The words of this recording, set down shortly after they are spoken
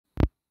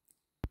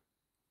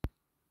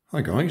Hi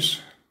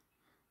guys,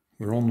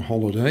 we're on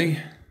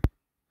holiday.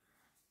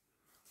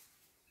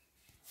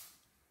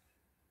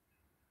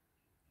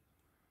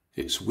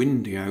 It's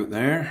windy out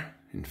there.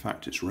 In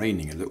fact, it's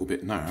raining a little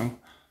bit now.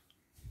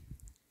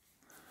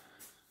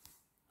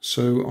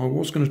 So I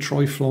was going to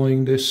try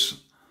flying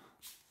this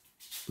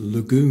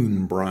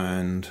Lagoon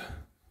brand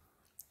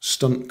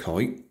stunt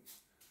kite.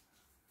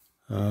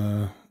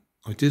 I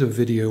did a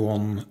video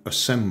on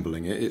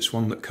assembling it. It's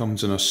one that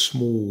comes in a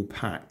small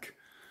pack.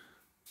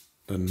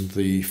 And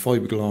the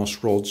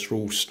fiberglass rods are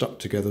all stuck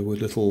together with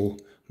little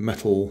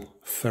metal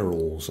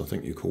ferrules, I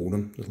think you call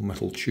them, little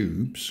metal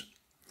tubes.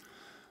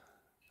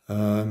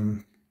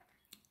 I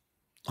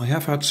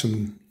have had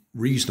some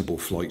reasonable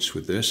flights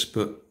with this,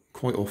 but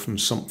quite often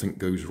something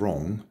goes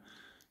wrong.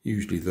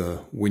 Usually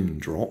the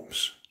wind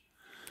drops.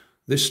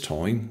 This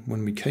time,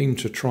 when we came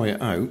to try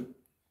it out,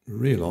 we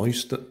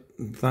realised that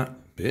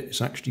that bit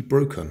is actually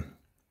broken.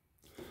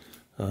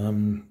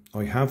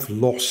 I have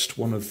lost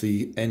one of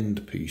the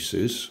end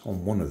pieces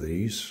on one of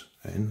these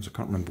ends, I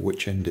can't remember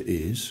which end it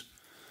is,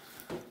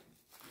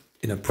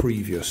 in a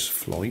previous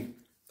flight,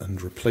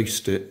 and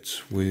replaced it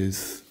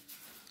with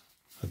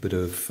a bit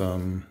of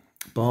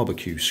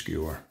barbecue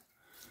skewer,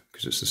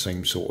 because it's the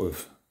same sort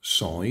of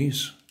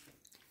size.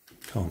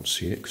 Can't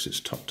see it because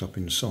it's tucked up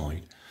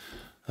inside.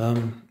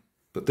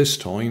 But this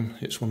time,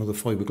 it's one of the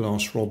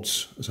fiberglass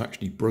rods is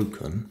actually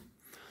broken.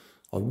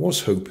 I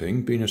was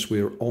hoping, being as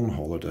we're on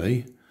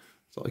holiday,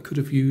 that I could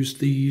have used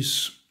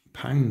these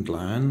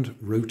Poundland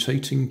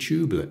rotating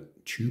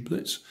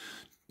tulips,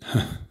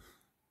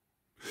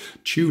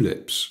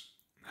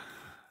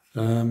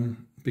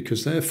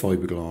 because they're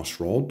fiberglass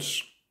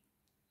rods,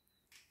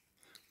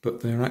 but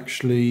they're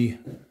actually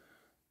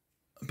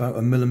about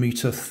 1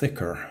 millimetre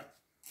thicker.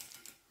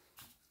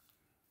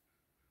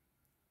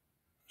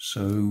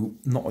 So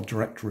not a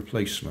direct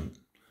replacement.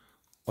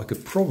 I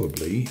could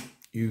probably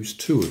use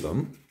 2 of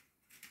them.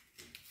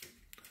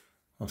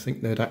 I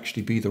think they'd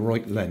actually be the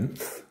right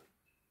length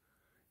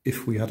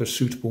if we had a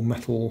suitable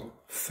metal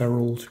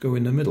ferrule to go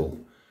in the middle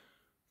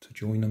to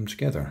join them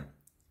together.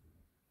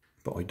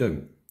 But I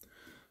don't.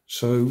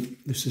 So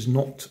this is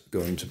not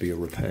going to be a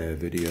repair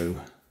video.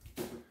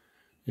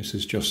 This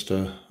is just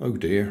a, oh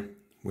dear,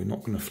 we're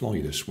not going to fly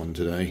this one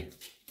today.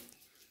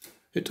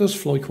 It does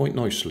fly quite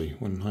nicely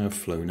when I have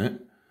flown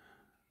it.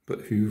 But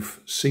if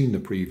you've seen the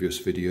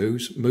previous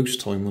videos, most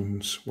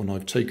times when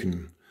I've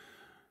taken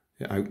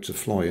it out to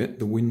fly it,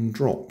 the wind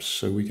drops,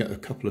 so we get a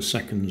couple of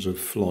seconds of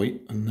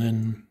flight and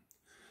then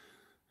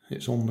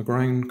it's on the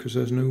ground because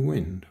there's no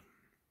wind.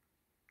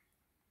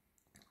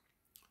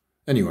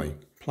 Anyway,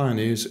 plan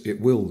is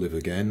it will live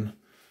again,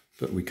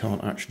 but we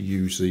can't actually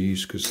use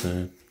these because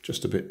they're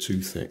just a bit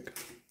too thick.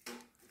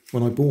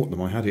 When I bought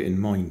them, I had it in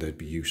mind they'd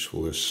be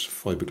useful as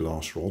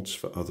fiberglass rods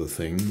for other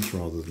things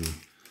rather than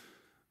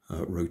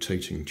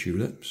rotating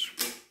tulips.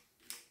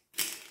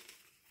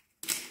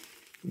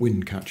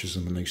 Wind catches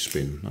them and they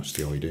spin, that's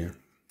the idea.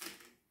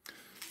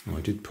 And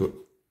I did put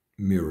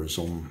mirrors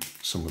on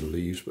some of the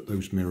leaves, but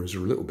those mirrors are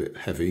a little bit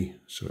heavy,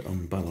 so it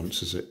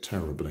unbalances it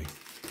terribly.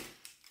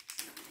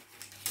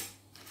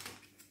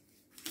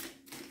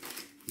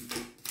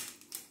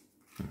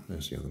 Oh,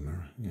 there's the other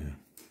mirror, yeah.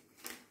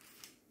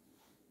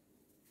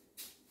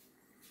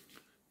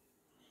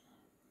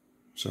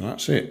 So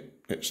that's it.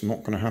 It's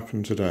not going to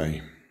happen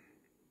today.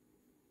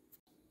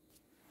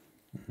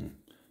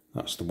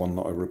 That's the one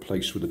that I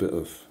replaced with a bit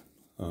of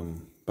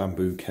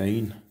bamboo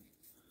cane.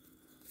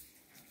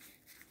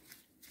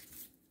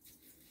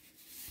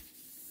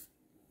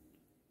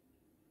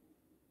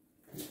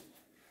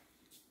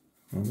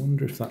 I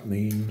wonder if that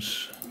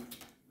means,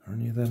 are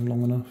any of them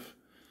long enough?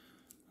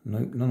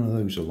 Nope, none of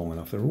those are long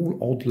enough. They're all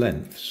odd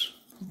lengths.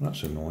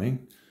 That's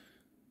annoying.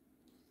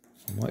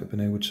 I might have been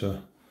able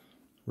to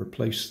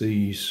replace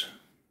these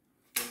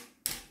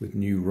with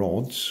new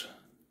rods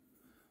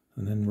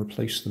and then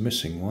replace the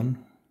missing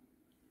one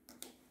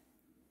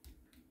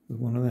with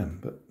one of them,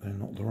 but they're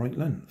not the right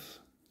length.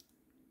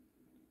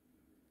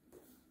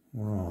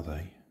 Or are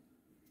they?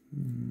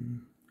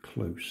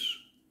 Close.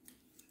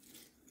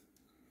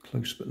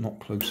 Close, but not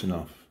close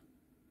enough.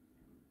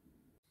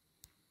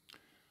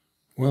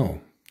 Well,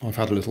 I've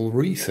had a little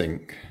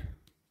rethink.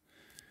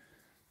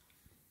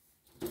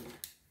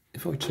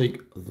 If I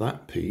take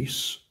that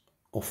piece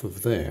off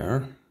of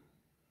there,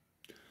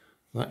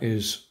 that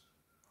is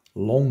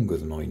longer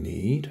than I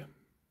need.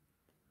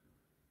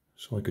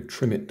 So I could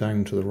trim it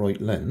down to the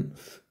right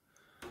length,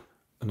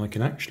 and I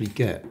can actually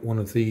get one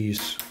of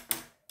these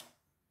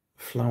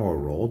flower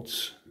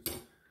rods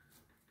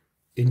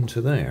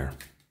into there.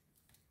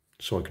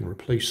 So I can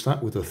replace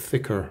that with a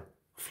thicker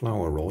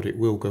flower rod. It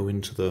will go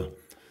into the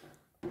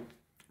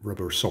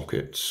rubber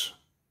sockets,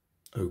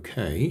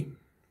 okay.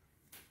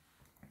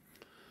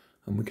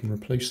 And we can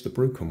replace the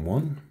broken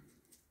one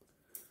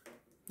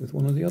with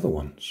one of the other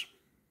ones.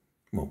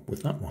 Well,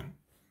 with that one.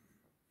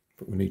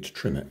 But we need to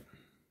trim it.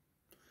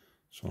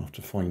 So I'll have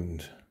to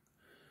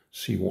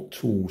see what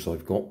tools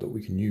I've got that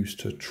we can use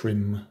to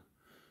trim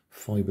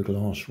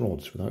fiberglass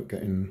rods without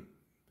getting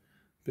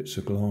bits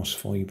of glass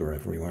fibre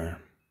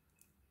everywhere.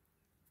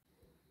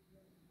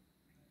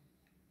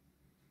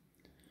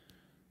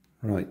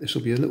 Right, this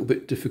will be a little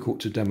bit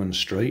difficult to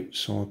demonstrate,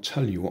 so I'll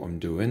tell you what I'm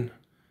doing.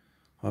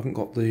 I haven't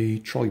got the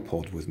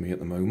tripod with me at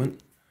the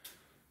moment.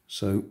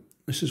 So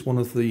this is one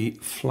of the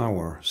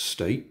flower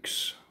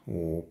stakes,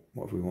 or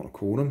whatever we want to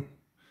call them.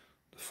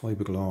 The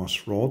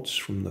fiberglass rods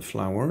from the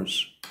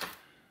flowers.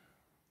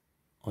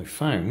 I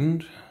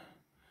found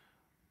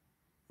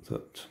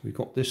that we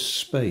got this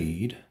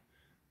spade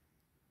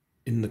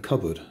in the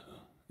cupboard.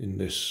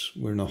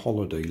 We're in a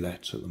holiday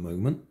let at the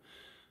moment.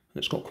 And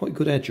it's got quite a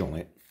good edge on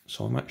it.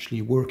 So I'm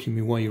actually working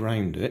my way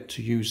around it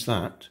to use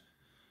that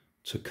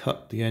to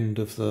cut the end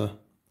of the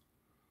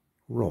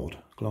rod,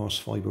 glass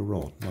fibre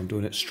rod. And I'm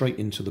doing it straight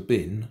into the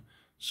bin,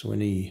 so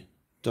any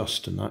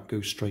dust and that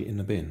goes straight in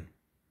the bin.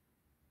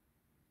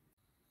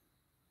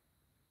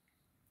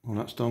 Well,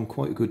 that's done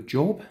quite a good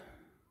job.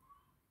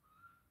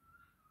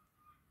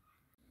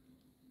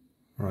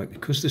 Right,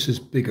 because this is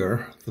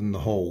bigger than the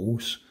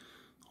holes,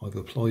 I've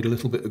applied a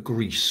little bit of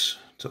grease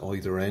to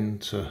either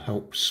end to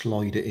help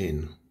slide it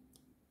in.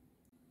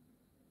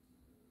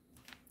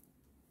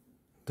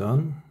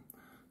 Done.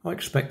 I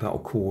expect that'll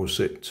cause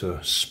it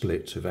to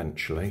split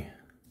eventually,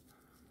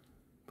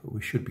 but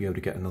we should be able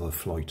to get another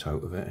flight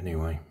out of it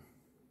anyway.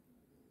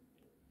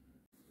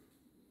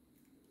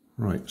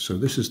 Right, so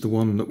this is the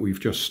one that we've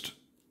just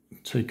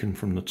taken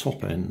from the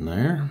top end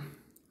there,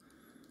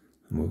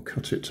 and we'll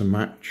cut it to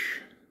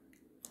match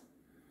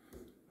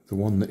the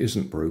one that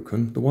isn't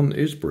broken. The one that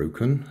is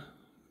broken,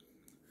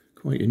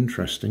 quite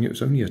interesting, it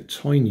was only a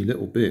tiny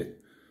little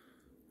bit,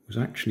 was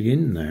actually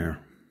in there.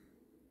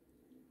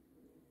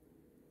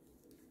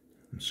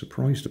 I'm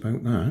surprised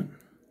about that.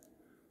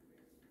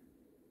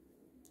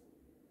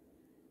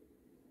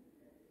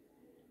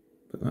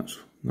 But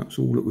that's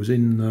all that was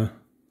in the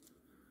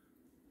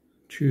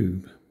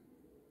tube.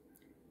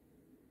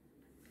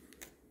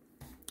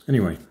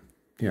 Anyway,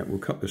 yeah, we'll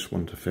cut this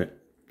one to fit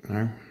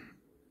now.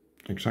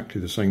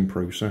 Exactly the same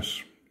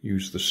process.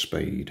 Use the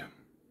spade.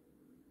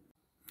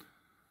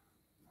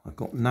 I've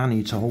got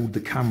Nanny to hold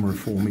the camera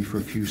for me for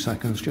a few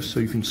seconds just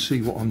so you can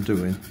see what I'm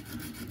doing.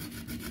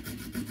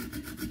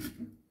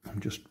 I'm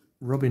just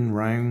rubbing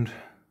round.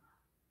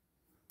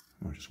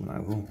 I just went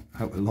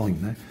out of line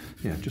there.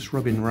 Yeah, just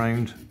rubbing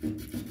round,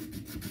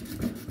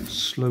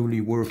 slowly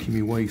working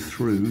my way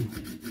through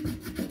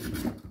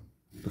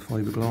the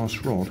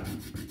fiberglass rod.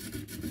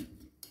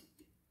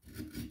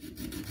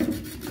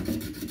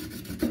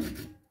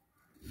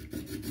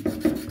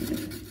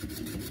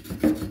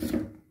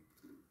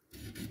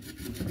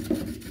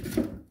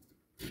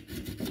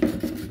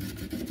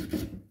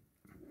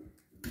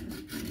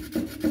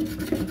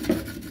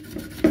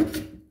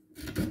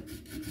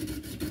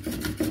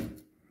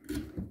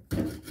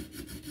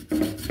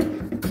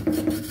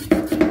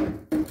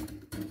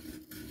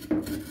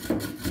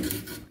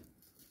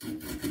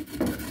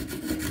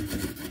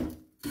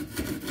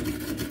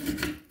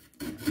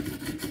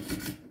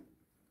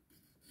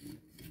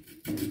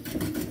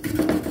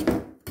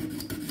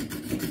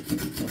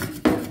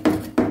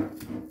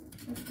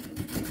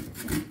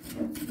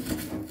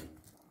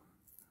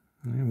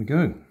 There we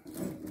go.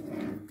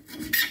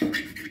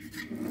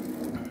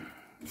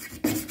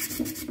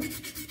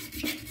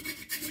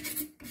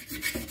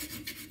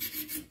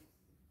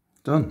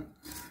 Done.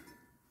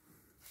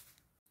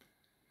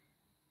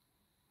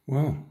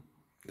 Well,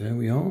 there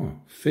we are,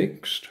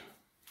 fixed.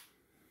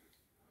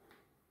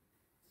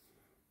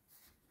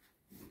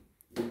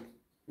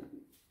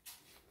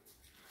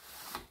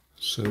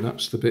 So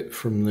that's the bit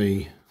from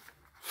the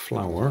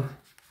flower,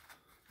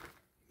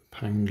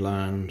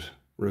 Poundland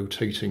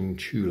rotating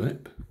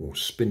tulip or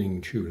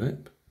spinning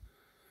tulip.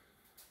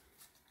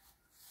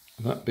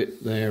 That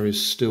bit there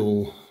is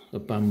still a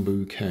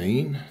bamboo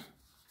cane,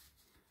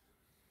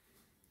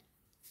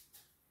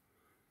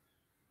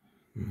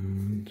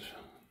 and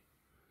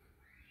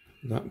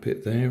that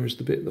bit there is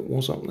the bit that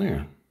was up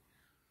there,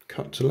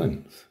 cut to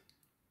length.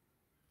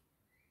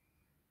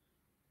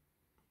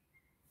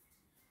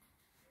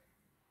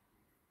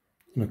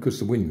 And of course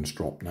the wind's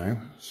dropped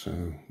now,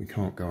 so we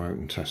can't go out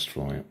and test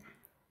fly it.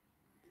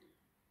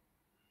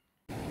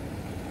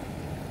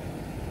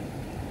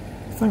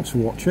 Thanks for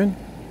watching.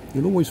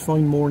 You'll always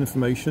find more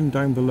information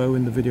down below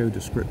in the video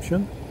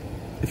description.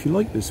 If you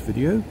like this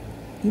video,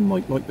 you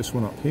might like this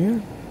one up here.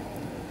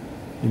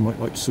 You might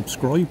like to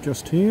subscribe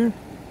just here.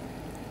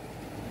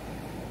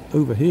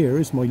 Over here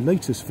is my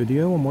latest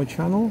video on my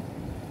channel.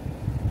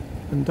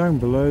 And down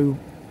below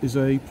is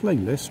a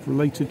playlist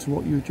related to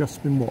what you've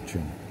just been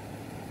watching.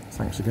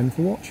 Thanks again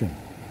for watching.